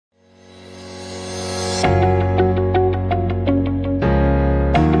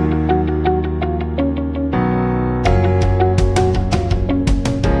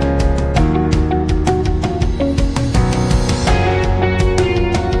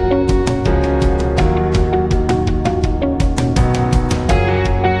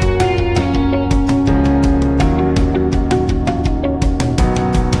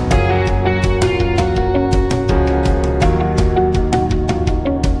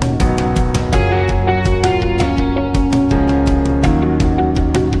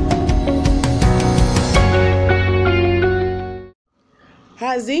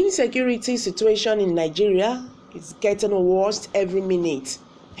insecurity situation in Nigeria is getting worse every minute.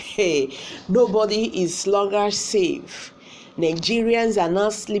 Hey, nobody is longer safe. Nigerians are now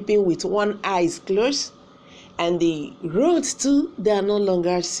sleeping with one eye closed, and the roads too, they are no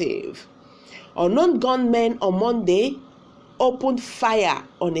longer safe. Unknown gunmen on Monday opened fire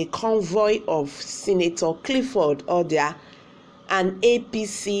on a convoy of Senator Clifford Ordia, an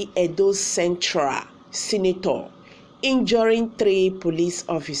APC Edo Central senator, injuring 3 police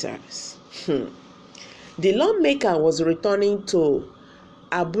officers. The lawmaker was returning to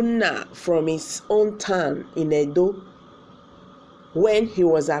Ūñknøwñ from his own town in Edo when he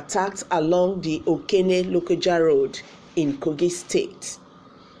was attacked along the Ūñknøwñ Lokoja Road in Kogi State.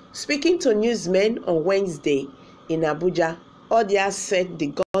 Speaking to newsmen on Wednesday in Abuja, Ordia said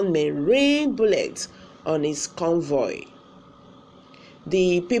the gunmen rained bullets on his convoy.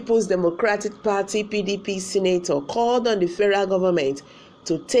 The People's Democratic Party (PDP) senator called on the federal government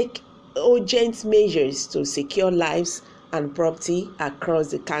to take urgent measures to secure lives and property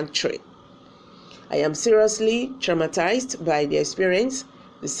across the country. I am seriously traumatized by the experience,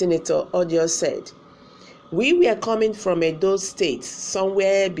 the senator Ordia said. We were coming from Edo State,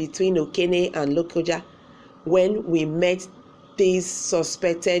 somewhere between Ūñknøwñ and Lokoja, when we met these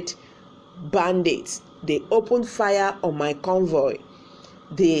suspected bandits. They opened fire on my convoy.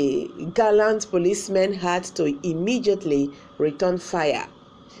 The gallant policemen had to immediately return fire.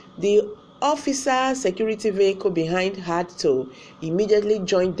 The officer security vehicle behind had to immediately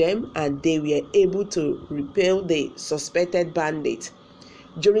join them, and they were able to repel the suspected bandits.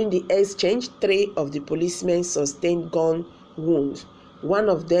 During the exchange, 3 of the policemen sustained gun wounds. One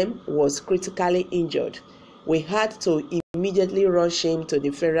of them was critically injured. We had to immediately rush him to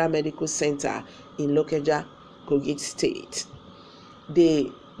the Federal Medical Center in Lokoja, Kogi State.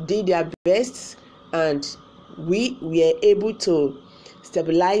 They did their best, and we were able to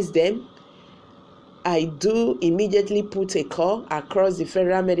stabilize them. I do immediately put a call across the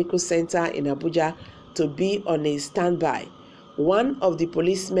Federal Medical Center in Abuja to be on a standby. One of the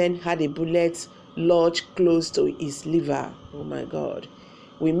policemen had a bullet lodged close to his liver. Oh my God.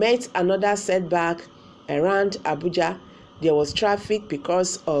 We met another setback around Abuja. There was traffic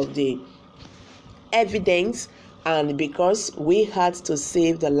because of the evidence and because we had to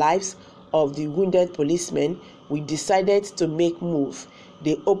save the lives of the wounded policemen. We decided to make move.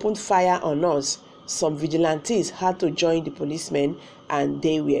 They opened fire on us. Some vigilantes had to join the policemen, and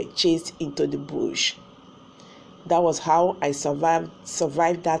they were chased into the bush. That was how I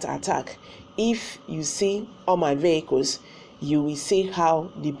survived that attack. If you see all my vehicles, you will see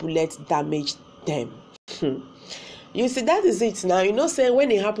how the bullets damaged them. You see, that is it now. You know, say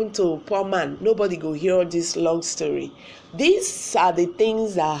when it happened to a poor man, nobody go hear this long story. These are the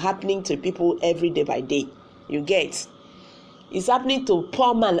things that are happening to people every day by day. You get? It's happening to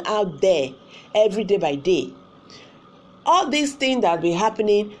poor man out there every day by day. All these things that be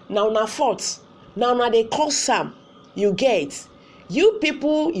happening now na fault. Now they cause some. You get? You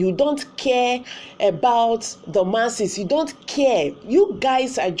people, you don't care about the masses. You don't care. You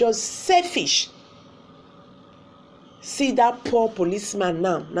guys are just selfish. See that poor policeman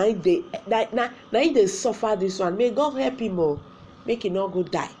now. Now they suffer this one. May God help him more. Make him not go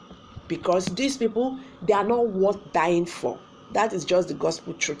die. Because these people, they are not worth dying for. That is just the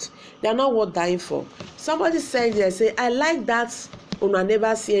gospel truth. They are not worth dying for. Somebody said there, say, I like that Ūñknøwñ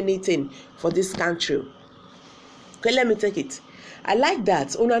never see anything for this country. Okay, let me take it. I like that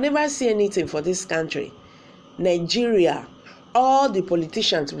Ūñknøwñ never see anything for this country. Nigeria, all the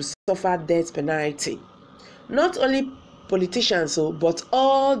politicians will suffer death penalty. Not only politicians, but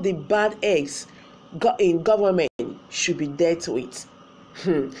all the bad eggs in government should be dealt with.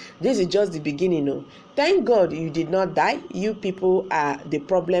 This is just the beginning. Thank God you did not die. You people are the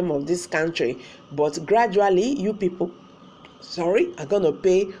problem of this country. But gradually, you people, are going to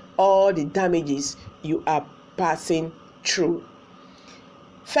pay all the damages you are passing through.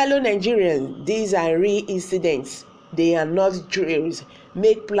 Fellow Nigerians, these are real incidents. They are not drills.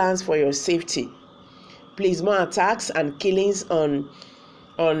 Make plans for your safety. Please, more attacks and killings on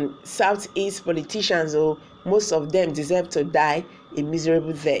Southeast politicians, most of them deserve to die a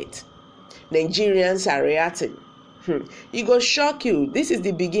miserable death. Nigerians are reacting. It go shock you. This is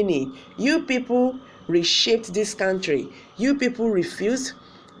the beginning. You people reshaped this country. You people refused.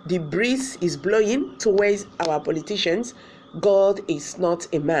 The breeze is blowing towards our politicians. God is not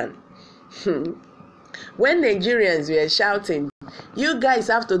a man. When Nigerians were shouting, you guys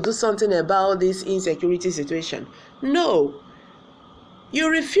have to do something about this insecurity situation. No, you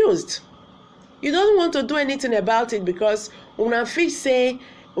refused. You don't want to do anything about it because una fit say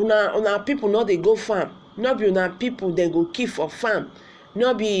una people no dey go farm. No be una people they go kill for farm.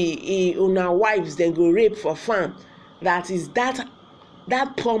 no be una wives dem go rape for farm. That is that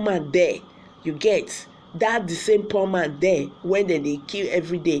poor man there, you get that the same poor man there when they kill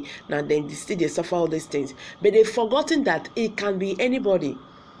every day. Now then they still they suffer all these things, but they've forgotten that it can be anybody.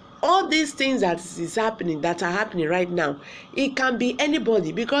 All these things that are happening right now, it can be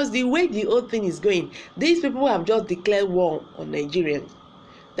anybody, because the way the whole thing is going, these people have just declared war on Nigerians.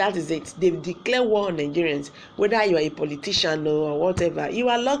 That is it. They've declared war on Nigerians. Whether you are a politician or whatever, you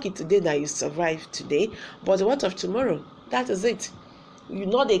are lucky today that you survived today, but what of tomorrow? That is it. You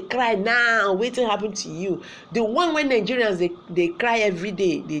know they cry now, waiting happen to you. The one when Nigerians they cry every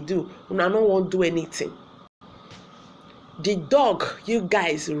day, they do. Una no won't do anything. The dog you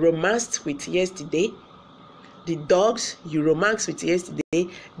guys romanced with yesterday, the dogs you romanced with yesterday,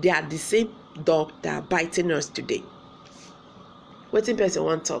 they are the same dog that are biting us today. Wetin person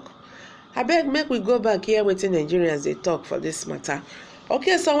wan talk? Abeg make we go back here wetin Nigerians they talk for this matter.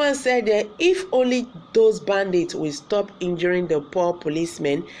 Okay, someone said that if only those bandits will stop injuring the poor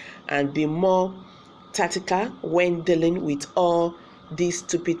policemen and be more tactical when dealing with all these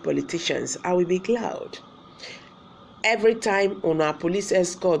stupid politicians, I will be glad. Every time on our police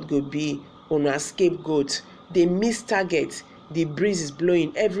escort go be on our scapegoat, they miss target, the breeze is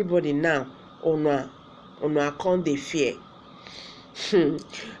blowing everybody now on our account they fear.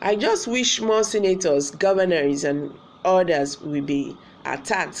 I just wish more senators, governors and others will be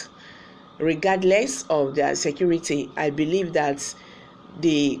attacked regardless of their security. I believe that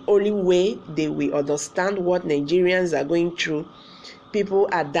the only way they will understand what Nigerians are going through. People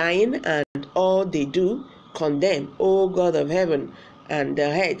are dying and all they do condemn, oh God of heaven, and the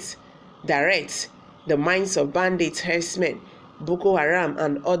heads direct the minds of bandits, herdsmen, Boko Haram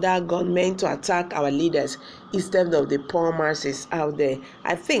and other gunmen to attack our leaders instead of the poor masses out there.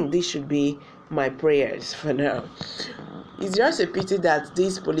 I think this should be my prayers for now. It's just a pity that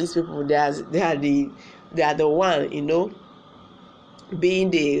these police people, they are the one, you know,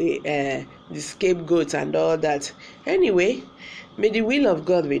 being the scapegoat and all that. Anyway, may the will of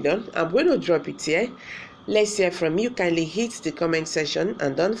God be done. I'm going to drop it here. Let's hear from you. Kindly hit the comment section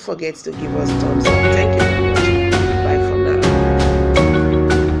and don't forget to give us thumbs up. Thank you.